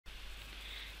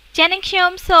ចា៎នឹងខ្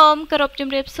ញុំសូមគោរពជំ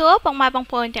រាបសួរបង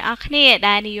ប្អូនទាំងអស់គ្នា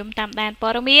ដែលនិយមតាមដានព័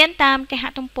ត៌មានតាមគេហ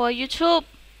ទំព័រ YouTube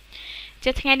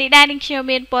ជាថ្ងៃនេះដែរនឹងខ្ញុំ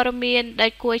មានព័ត៌មានដែ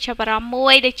លគួរចាប់អារម្មណ៍មួ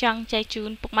យដែលចង់ចែកជូ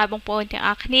នពុកម៉ែបងប្អូនទាំងអ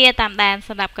ស់គ្នាតាមដានស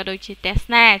ម្រាប់ក៏ដូចជាទស្ស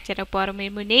នាជាព័ត៌មាន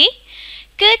មួយនេះ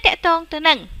គឺតកតងទៅ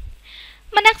នឹង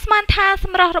មនស្មានថាស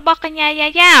ម្រស់របស់កញ្ញាយ៉ា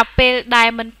យ៉ាពេលដែល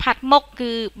មិនផាត់មុខ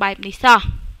គឺបែបនេះសោះ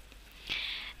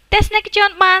ទស្សនិកជន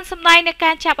បានសម្ដែងនៅ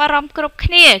ការចាប់អារម្មណ៍គ្រប់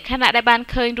គ្នាខណៈដែលបាន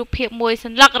ឃើញរូបភាពមួយស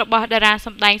ន្លឹករបស់តារាស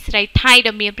ម្ដែងស្រីថៃ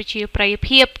ដ៏មានប្រជាប្រិយ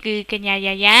ភាពគឺកញ្ញា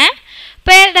យ៉ាយ៉ា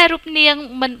ពេលដែលរូបនាង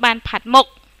មិនបានផាត់មុខ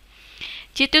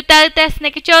ជាទូទៅទស្សនិ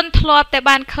កជនធ្លាប់តែ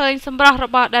បានឃើញសម្រស់រ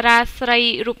បស់តារាស្រី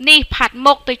រូបនេះផាត់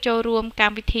មុខទៅចូលរួមក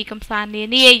ម្មវិធីកម្សាន្តនា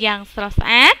នាយ៉ាងស្រស់ស្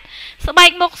អាតស្បែក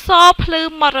មុខសភ្លឺ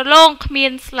មាត់រលោងគ្មា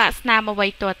នស្លាកស្នាមអ្វី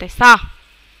ទាល់តែសោះ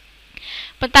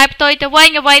ប៉ុន្តែផ្ទុយទៅវិញ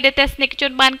អ្វីដែលទស្សនិកជ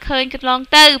នបានឃើញកន្លង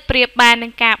ទៅប្រៀបបាននឹ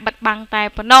ងការបិទបាំងតែ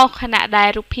ប៉ុណ្ណោះខណៈដែល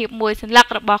រូបភាពមួយសន្លឹក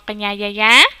របស់កញ្ញាយ៉ា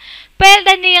យ៉ាពេល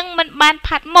ដែលនាងមិនបាន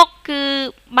ផាត់មុខគឺ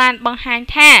បានបង្ហាញ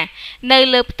ថានៅ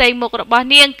លើផ្ទៃមុខរបស់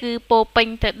នាងគឺពោពេញ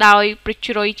ទៅដោយប្រ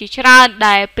ជ្រុយជាច្រើន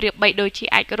ដែលប្រៀបបីដូចជា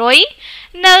អាចរុយ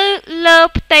នៅលើ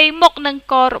ផ្ទៃមុខនិង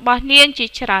ករបស់នាងជា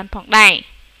ច្រើនផងដែរ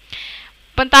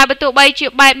ប៉ុន្តែបើទោះបីជា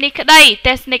បែបនេះក្តីទ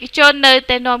ស្សនិកជននៅ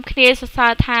តែនាំគ្នាសរសើ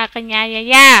រថាកញ្ញាយ៉ា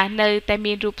យ៉ានៅតែ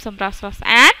មានរូបសម្រស់ស្រស់ស្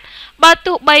អាតបើ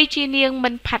ទោះបីជានាងមិ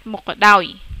នផាត់មុខក៏ដោយ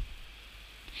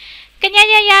កញ្ញា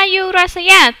យ៉ាយ៉ាយូរ៉ាសា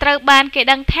យ៉ាត្រូវបានគេ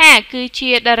ដឹងថាគឺ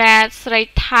ជាតារាស្រី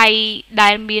ថៃដែ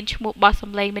លមានឈ្មោះបោះស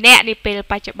ម្លេងម្នាក់នាពេល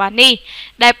បច្ចុប្បន្ននេះ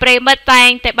ដែលប្រិមិត្តតែង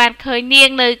តែបានឃើញនាង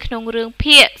នៅក្នុងរឿង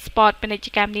ភាគ Sport ពាណិជ្ជ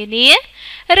កម្មនានា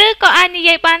ឬក៏អាចនិ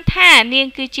យាយបានថានាង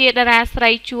គឺជាតារាស្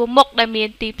រីជួរមុខដែលមាន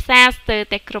ទីផ្សារស្ទើរ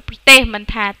តែគ្រប់ប្រទេសមិន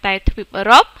ថាតែទ្វីបអឺ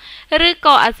រ៉ុបឬ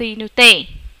ក៏អាស៊ីនោះទេ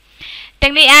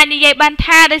ទាំងនេះអាចនិយាយបាន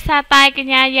ថាដោយសារតែក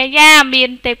ញ្ញាយ៉ាយ៉ាមាន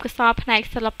ទេពកោសល្យផ្នែក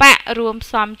សិល្បៈរួមផ្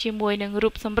សំជាមួយនឹងរូ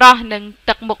បសម្រស់និង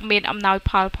ទឹកមុខមានអំណោយ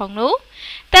ផលផងនោះ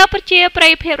តើប្រជាប្រិ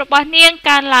យភាពរបស់នាង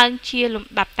កើនឡើងជាលំ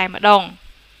ដាប់តែម្ដង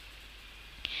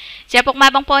ចា៎ពុកម៉ែ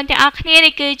បងប្អូនទាំងអស់គ្នា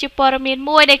នេះគឺជាព័ត៌មាន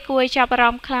មួយដែលគួរចាប់អារ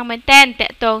ម្មណ៍ខ្លាំងមែនទែនតា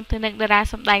ក់ទងទៅនឹងតារា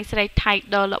សម្ដែងស្រីថៃ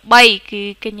ដ៏ល្បីគឺ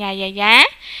កញ្ញាយ៉ាយ៉ា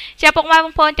ចា៎ពុកម៉ែប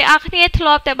ងប្អូនទាំងអស់គ្នាធ្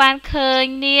លាប់តែបានឃើញ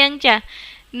នាងចា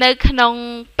នៅក្នុង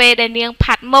ពេលដែលនាង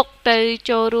ផាត់មុខទៅ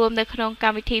ចូលរួមនៅក្នុងក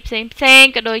ម្មវិធីផ្សេង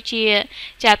ក៏ដូចជា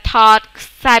ចាថតខ្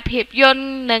សែភាពយន្ត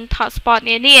និងថត sport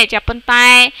នានាចាប៉ុន្តែ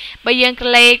បើយើងក្រ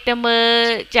ឡេកទៅមើល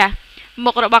ចា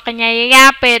មុខរបស់កញ្ញាយ៉ាយ៉ា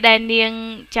ពេលដែលនាង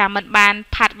ចាមិនបាន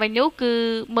ផាត់វិញនោះគឺ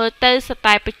មើលទៅស្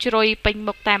ទើរប្រជ្រុយពេញ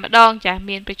មុខតែម្ដងចា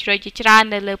មានប្រជ្រុយជាច្រើន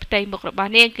នៅលើផ្ទៃមុខរប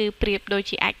ស់នាងគឺប្រៀបដូច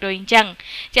ជាអាចដូចអញ្ចឹង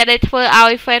ចាដែលធ្វើឲ្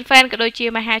យ fan ក៏ដូចជា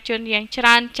មហាជនយ៉ាងច្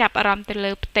រើនចាប់អារម្មណ៍ទៅ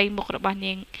លើផ្ទៃមុខរបស់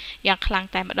នាងយ៉ាងខ្លាំង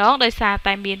តែម្ដងដោយសារ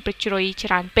តែមានប្រជ្រុយច្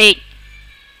រើនពេក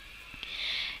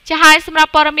ចាហើយសម្រា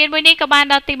ប់ព័ត៌មានមួយនេះក៏បាន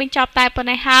ដល់ទីបញ្ចប់តែប៉ុណ្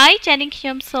ណេះហើយចានាងខ្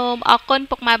ញុំសូមអរគុណ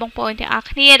ពុកម៉ែបងប្អូនទាំងអស់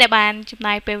គ្នាដែលបានចំ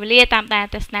ណាយពេលវេលាតាមដាន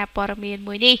ទស្សនាព័ត៌មាន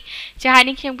មួយនេះចាហើយ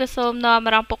នាងខ្ញុំក៏សូមនាំ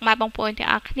អារម្មណ៍ពុកម៉ែបងប្អូនទាំង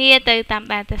អស់គ្នាទៅតាម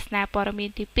ដានទស្សនាព័ត៌មាន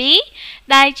ទី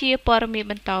2ដែលជាព័ត៌មាន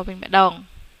បន្តវិញម្ដង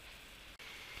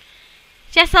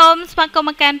ចាសូមស្វាគមន៍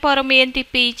មកកាន់ព័ត៌មានទី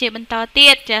2ជាបន្តទៀ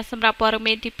តចាសម្រាប់ព័ត៌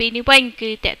មានទី2នេះវិញគឺ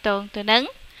តកតងទៅនឹង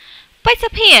បេក្ខ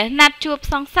ភាពណាត់ជួប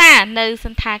សង្សារនៅស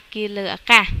ន្តាគារលើអា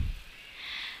កាស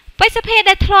បេក្ខភាព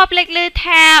ដែលធ្លាប់លេចឮ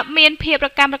ថាមានភាពរ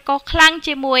កម្មរកូសខ្លាំង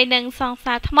ជាមួយនឹងសង្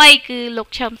សារថ្មីគឺលោក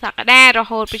ឈឹមសក្តារ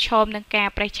ហូតប្រឈមនឹងការ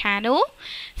ប្រេះឆានោះ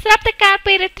ស្រាប់តែកាល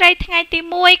ពីរាត្រីថ្ងៃទី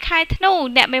1ខែធ្នូ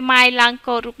អ្នកមេម៉ាយឡើង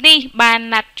កោតរូបនេះបាន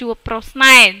ណាត់ជួបប្រុសស្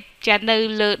នេហ៍ចានៅ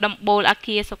លើដំបូលអ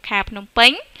គារសុខាភ្នំពេ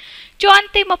ញជាន់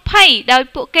ទី20ដោយ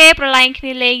ពួកគេប្រឡែងគ្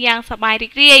នាលេងយ៉ាងសប្បាយរី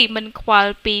ករាយមិនខ្វ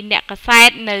ល់ពីអ្នកកសែត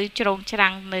នៅជ្រោមច្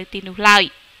រាំងនៅទីនោះឡើយ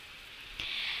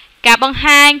ការបង្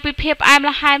ហាញពីភាពផ្អែម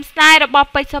ល្ហែមស្នេហ៍របស់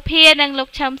ពេជ្រសុភានិងលោក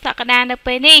ឈឹមសក្តានៅ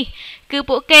ពេលនេះគឺ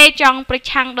ពួកគេចង់ប្រ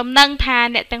ឆាំងដំណឹងថា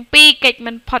អ្នកទាំងពីរកិច្ច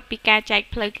មិនផុតពីការចែក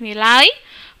ផ្លូវគ្នាឡើយ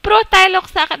ព្រោះតែលោក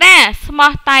សក្តាស្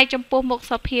មោះតែចំពោះមុខ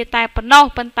សុភាតែប៉ុណ្ណោះ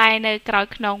ប៉ុន្តែនៅក្រោយ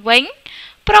ខ្នងវិញ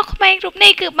ប្រុសក្មេងរូប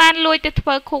នេះគឺបានលួចទៅធ្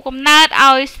វើខួបកំណើត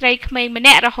ឲ្យស្រីក្មេងម្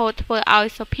នាក់រហូតធ្វើឲ្យ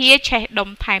សុភាឆេះដុំ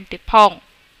ថែមទៀតផង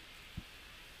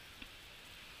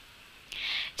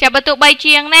ចាបើទោះបី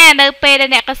ជាយ៉ាងណានៅពេលដែ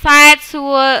លអ្នកកសែតសួ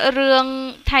ររឿង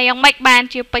ថាយ៉ាងម៉េចបាន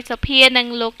ជាពេជ្រសុភានិង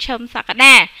លោកឈឹមសក្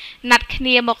តាណាត់គ្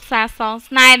នាមកសាសង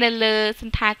ស្នេហ៍នៅលើស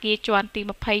ន្តាគារជាន់ទី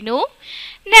20នោះ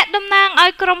អ្នកតំណាងឲ្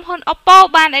យក្រុមហ៊ុន Oppo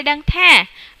បានឲ្យដឹងថា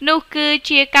នោះគឺ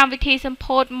ជាកម្មវិធីសម្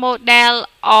ពោធ Model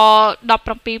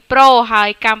O17 Pro ហើយ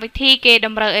កម្មវិធីគេត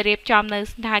ម្រូវឲ្យរៀបចំនៅ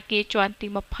សន្តាគារជាន់ទី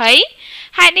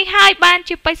20ហើយនេះហើយបាន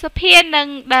ជាពេជ្រសុភានិង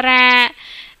តារា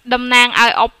តំណាងឲ្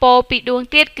យ Oppo ពីរដួង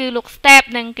ទៀតគឺលោក Step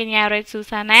និងកញ្ញា Red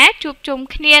Susana ជួបជុំ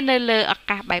គ្នានៅលើឱ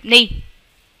កាសបែបនេះ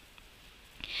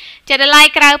ចាដលៃ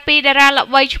ក្រៅពីតារាល្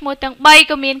បីឈ្មោះទាំង3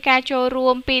ក៏មានការចូលរួ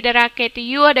មពីតារាកិត្តិ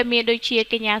យសដែលមានដូចជា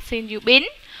កញ្ញា Sin Yubin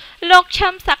លោកឈឹ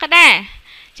មសក្តា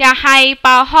ច ចាហៃ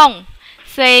ប៉ោហុង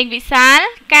សេងវិសាល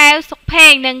កែវសុកភេ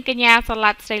ងនិងកញ្ញាស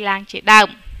ឡាត់ស្រីឡាងជាដើម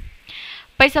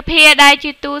បេសភាដែល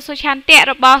ជាទូសុឆន្ទៈ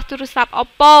របស់ទូរស័ព្ទ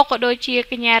Oppo ក៏ដូចជា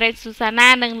កញ្ញារ៉េស៊ូសាណា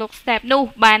និងលោក Step នោះ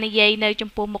បាននិយាយនៅចំ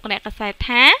ពោះមុខអ្នកកាសែត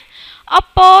ថា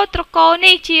Oppo ត្រកូល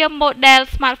នេះជា model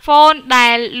smartphone ដែ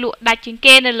លលក់ដាច់ជាង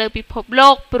គេនៅលើពិភពលោ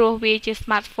កព្រោះវាជា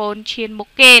smartphone ឈានមុខ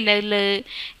គេនៅលើ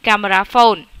camera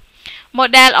phone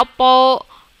model Oppo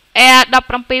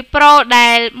A17 Pro ដែ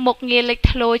លមុខងារលេច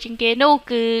ធ្លោជាងគេនោះ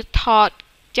គឺ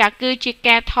គឺជា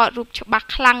ការថតរូបច្បាស់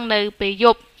ខ្លាំងនៅពេលយ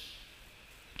ប់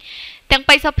ទាំង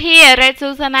បេសភា រ៉េស៊ូ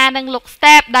សាណានិងលោក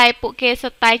Step ដែលពួកគេសុ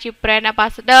ទ្ធតែជា brand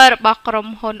ambassador របស់ក្រុម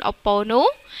ហ៊ុន Oppo នោះ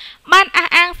បានអះ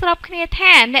អាងស្របគ្នា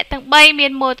ថាអ្នកទាំង3មា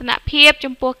នមោទនភាព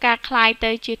ចំពោះការក្លាយ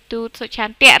ទៅជាទូតសុឆ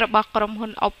ន្ទៈរបស់ក្រុមហ៊ុ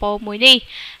ន Oppo មួយនេះ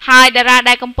ហើយតារា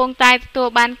ដែលកំពុងតែទទួល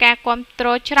បានការគាំទ្រ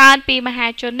ច្រើនពីមហា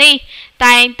ជននេះ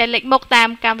តែងតែលេចមុខតាម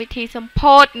កម្មវិធីសម្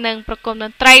ពោធនិងប្រគំត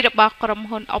ន្ត្រីរបស់ក្រុម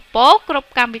ហ៊ុន Oppo គ្រប់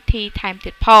កម្មវិធីថែម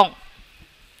ទៀតផង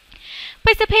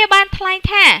បេសភាបានថ្លែង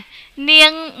ថានា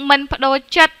ងមិនបដូរ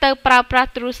ចិត្តទៅប្រើប្រាស់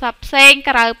ទូរស័ព្ទផ្សេង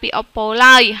ក្រៅពី Oppo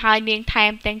ឡើយហើយនាងថែ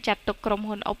មទាំងចាត់ទុកក្រុម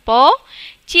ហ៊ុន Oppo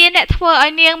ជាអ្នកធ្វើឲ្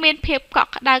យនាងមានភាពកក់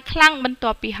ក្ដៅខ្លាំងបន្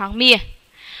ទាប់ពីហង្សមាស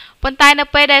ប៉ុន្តែនៅ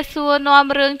ពេលដែលសួរនាំ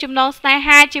រឿងចំណងស្នេ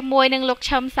ហាជាមួយនឹងលោក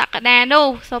ឈឹមសក្តានោះ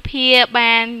សុភា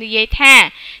បាននិយាយថា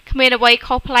គ្មានអ្វី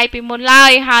ខុសប្លែកពីមុនឡើ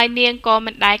យហើយនាងក៏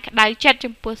មិនដែលក្តៅចិត្ត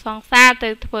ចំពោះសង្សារទៅ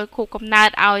ធ្វើខូបកំណើត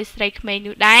ឲ្យស្រីក្មេង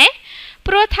នោះដែរ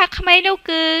ព្រោះថាក្មេងនោះ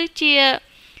គឺ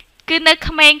នៅ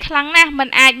ក្មេងខ្លាំងណាស់មិន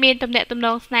អាចមានទំនាក់ទំន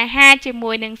ងស្នេហាជា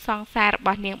មួយនឹងសង្សាររប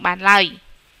ស់នាងបានឡើយ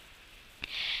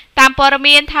តាមព័ត៌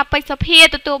មានថាបេសភា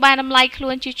ទទួលបានតម្លៃខ្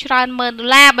លួនជាច្រើនម៉ឺនដុ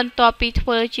ល្លារបន្ទាប់ពីធ្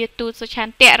វើជាទូតសុឆ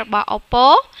ន្ទៈរបស់ Oppo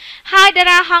ហើយតា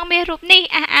រាហង្សមាសរូបនេះ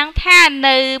អះអាងថា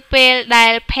នៅពេលដែ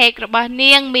ល page របស់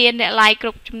នាងមានអ្នក like គ្រ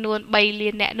ប់ចំនួន3លា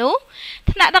នអ្នកនោះ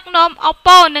ថ្នាក់ដឹកនាំ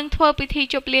Oppo នឹងធ្វើពិធី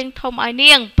ជប់លៀងធំឲ្យ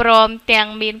នាងព្រមទាំង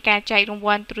មានការចែករង្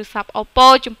វាន់ទូរស័ព្ទ Oppo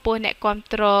ចំពោះអ្នកគាំ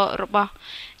ទ្ររប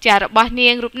ស់នា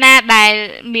ងរូបណាដែល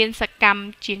មានសកម្ម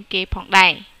ជាងគេផងដែ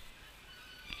រ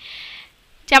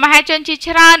មហាជនជា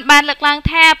ច្រើនបានលើកឡើង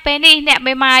ថាពេលនេះអ្នក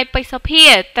មេម៉ាយបេសភា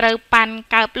ត្រូវប៉ាន់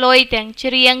កើបលុយទាំង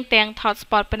ច្រៀងទាំងថតស្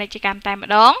ពតពាណិជ្ជកម្មតែម្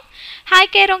ដងហើយ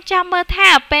គេរងចាំមើលថា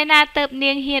ពេលណាទៅ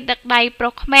នាងហ៊ានដឹកដៃប្រុ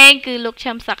សក្មេងគឺលោក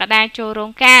ឈឹមសក្តាចូលរោ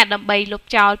ងការដើម្បីលុប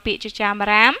ចោលពាក្យចចាមអា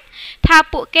រាមថា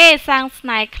ពួកគេសាងស្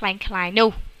នេហ៍คล้ายៗ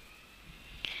នោះ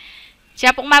ចា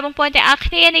ប់ពុកម៉ែបងប្អូនទាំងអស់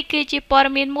គ្នានេះគឺជាព័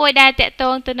ត៌មានមួយដែលតាក់ទ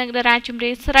ងទៅនឹងតារាចម្រៀ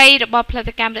ងស្រីរបស់ផលិត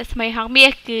កម្មរស្មីហង្សមា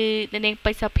សគឺនាង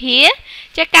បេសភា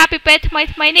ចាកាលពីពេលថ្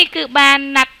មីនេះគឺបាន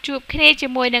ណាត់ជួបគ្នាជា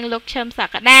មួយនឹងលោកឈឹមស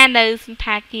ក្តានៅសន្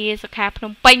តាគារសុខាភ្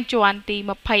នំពេញជាន់ទី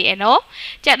20ឯណោះ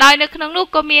ចាដោយនៅក្នុងនោះ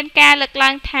ក៏មានការលើកឡើ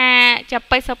ងថាចា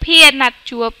បេសភាណាត់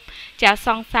ជួបចាស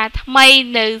ង្សារថ្មី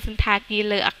នៅសន្តាគារ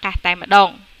លើអាកាសតែម្ដ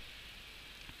ង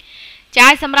ចា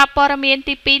យសម្រាប់ព័ត៌មាន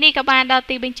ទី2នេះក៏បានដល់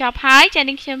ទីបញ្ចប់ហើយចា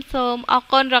នាងខ្ញុំសូមអរ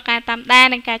គុណរកការតាមដាន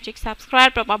និងការចុច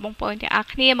Subscribe របស់បងប្អូនទាំងអស់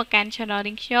គ្នាមកកាន់ Channel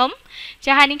នាងខ្ញុំ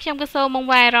ចាហើយនាងខ្ញុំក៏សូមបង្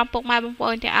វែរអារម្មណ៍ពុកម៉ែបងប្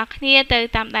អូនទាំងអស់គ្នាទៅ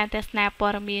តាមដានទស្សនាព័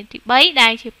ត៌មានទី3ដែ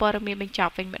លជាព័ត៌មានបញ្ច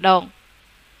ប់វិញម្ដង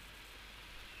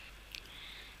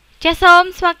ចាសូម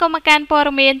ស្វាគមន៍មកកាន់ព័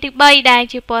ត៌មានទី3ដែល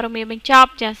ជាព័ត៌មានបញ្ចប់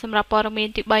ចាសម្រាប់ព័ត៌មាន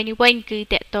ទី3នេះវិញគឺ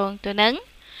តាក់ទងទៅនឹង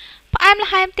ផ្អែមល្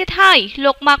ហែមទៀតហើយ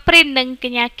លោក Mark Prin និងក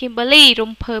ញ្ញា Kimberly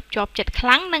រំភើបជាប់ចិត្តខ្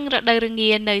លាំងនឹងរដូវរ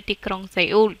ងានៅទីក្រុងសេ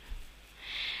អ៊ូល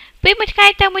ពីមួយថ្ងៃ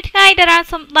ទៅមួយថ្ងៃតារា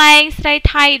សម្ដែងស្រី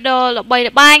ថៃដ៏ល្បី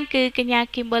ល្បាញគឺកញ្ញា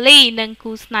Kimberly និង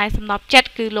គូស្នេហ៍សំណប់ចិត្ត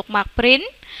គឺលោក Mark Prin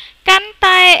កាន់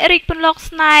តែរីកពន្លក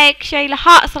ស្នេហ៍ខ្ចីលហ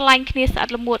កស្រឡាញ់គ្នាស្អិត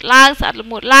ល្មួត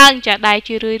ឡើងចាដែល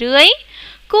ជារឿយ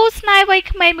គូស្នេហ៍វ័យ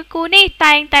ក្មេងមួយគូនេះ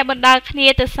តែងតែបណ្ដាលគ្នា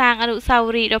ទៅសាងអនុស្សាវ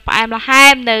រីយ៍ដ៏ផ្អែមល្ហែ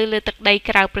មនៅលើទឹកដី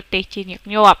ក្រៅប្រទេសជាញឹក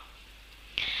ញាប់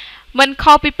មិន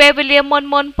ខុសពីពេលវេលាមុន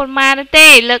ប៉ុន្មានទេ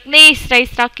លើកនេះស្រី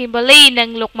ស្រស់ Kimberly និង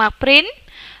លោក Mark Prin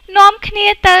នាំគ្នា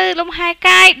ទៅលំហែ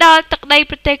កាយដល់ទឹកដី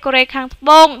ប្រទេសកូរ៉េខាងត្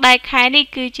បូងដែលខែនេះ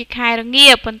គឺជាខែរងា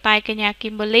ប៉ុន្តែកញ្ញា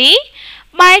Kimberly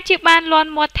បែរជាបានលា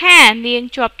ន់មាត់ថានាង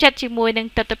ជាប់ចិត្តជាមួយនឹង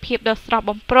ទស្សនវិជ្ជាដ៏ស្រស់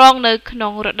បំព្រងនៅក្នុ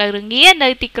ងរដូវរងានៅ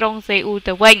ទីក្រុងសេអ៊ូល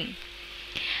ទៅវិញ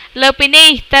លើពីនេះ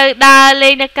ទៅដើរលេ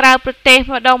ងនៅក្រៅប្រទេស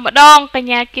ម្ដងកញ្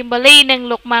ញា Kimberly និង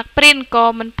លោក Mark Prin ក៏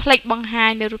មិនភ្លេចបង្ហា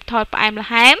ញនៅរូបថតផ្អែមល្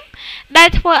ហែមដែល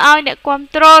ធ្វើឲ្យអ្នកគាំ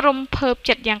ទ្ររំភើប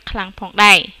ចិត្តយ៉ាងខ្លាំងផង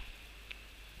ដែរ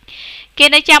គេ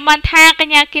នៅចាំបានថាក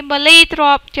ញ្ញា Kimberly ធ្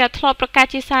លាប់ប្រកាស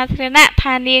ជាសាធារណៈ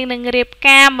ថានាងនឹងរៀប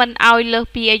ការមិនឲ្យលើស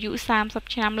ពីអាយុ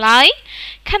30ឆ្នាំឡើយ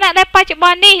ខណៈដែលបច្ចុប្ប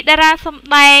ន្ននេះតារាសម្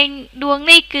ដែងដួង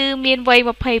នេះគឺមានវ័យ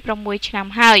26ឆ្នាំ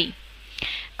ហើយ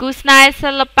គូស្នេហ៍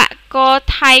សិល្ប ក៏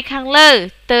ថៃខាងលើ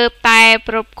ទើបតែ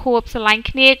ប្រពខួបស្រឡាញ់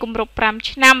គ្នាគម្រប់5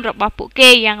ឆ្នាំរបស់ពួកគេ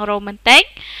យ៉ាងរ៉ូមែនទិក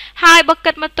ហើយបើ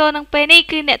គិតមកទល់នឹងពេលនេះ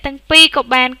គឺអ្នកទាំងពីរក៏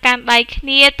បានកាន់ដៃគ្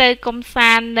នាទៅកំ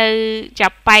សាន្តនៅចា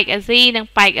ប់ប៉ែកអាស៊ីនិង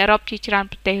ប៉ែកអឺរ៉ុបជាច្រើន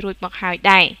ប្រទេសរួចមកហើយ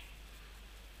ដែរ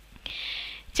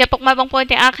ជាពុកម៉ែបងប្អូន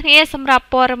ទាំងអស់គ្នាសម្រាប់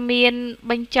ព័ត៌មាន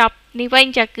បញ្ចប់នេះវិញ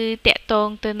ចាគឺតកតង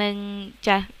ទៅនឹង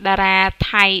ចាតារា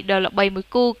ថៃដ៏ល្បីមួយ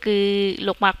គូគឺ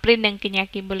លោក Mark Prince និងកញ្ញា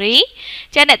Kimberly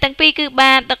ចាអ្នកទាំងពីរគឺ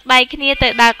បានដឹកដៃគ្នាទៅ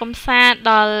ដើរកំសាន្ត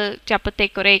ដល់ចាប់ប្រទេស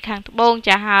កូរ៉េខាងត្បូង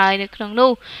ចាហើយនៅក្នុង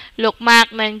នោះលោក Mark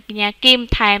និងកញ្ញា Kim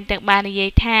ថែមទាំងបាននិយា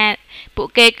យថាពួក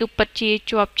គេគឺពិតជា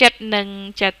ជាប់ចិត្តនឹង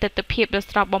ចាទិដ្ឋភាពដ៏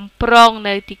ស្រស់បំព្រង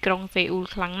នៅទីក្រុងសេអ៊ូល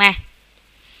ខ្លាំងណាស់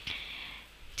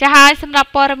ចាហើយសម្រាប់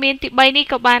ព័ត៌មានទី3នេះ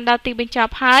ក៏បានដល់ទីបញ្ច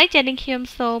ប់ហើយចានាងខ្ញុំ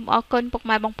សូមអរគុណពុក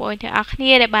ម៉ែបងប្អូនទាំងអស់គ្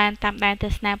នាដែលបានតាមដានទ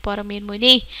ស្សនាព័ត៌មានមួយ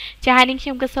នេះចាហើយនាងខ្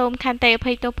ញុំក៏សូមខន្តីអ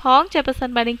ភ័យទោសផងចាប្រសិន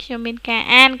បើនាងខ្ញុំមានការ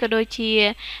អានក៏ដូចជា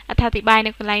អត្ថាធិប្បាយ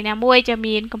នៅកន្លែងណាមួយចា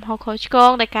មានកំហុសខុសឆ្គ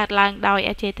ងដែលកើតឡើងដោយ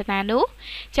អចេតនានោះ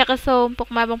ចាក៏សូមពុក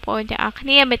ម៉ែបងប្អូនទាំងអស់គ្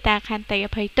នាមេត្តាខន្តីអ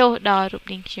ភ័យទោសដល់រូប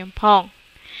នាងខ្ញុំផង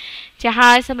ចា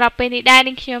ហើយសម្រាប់ពេលនេះដែរ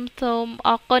នាងខ្ញុំសូមអ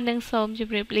រគុណនិងសូមជ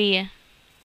ម្រាបលា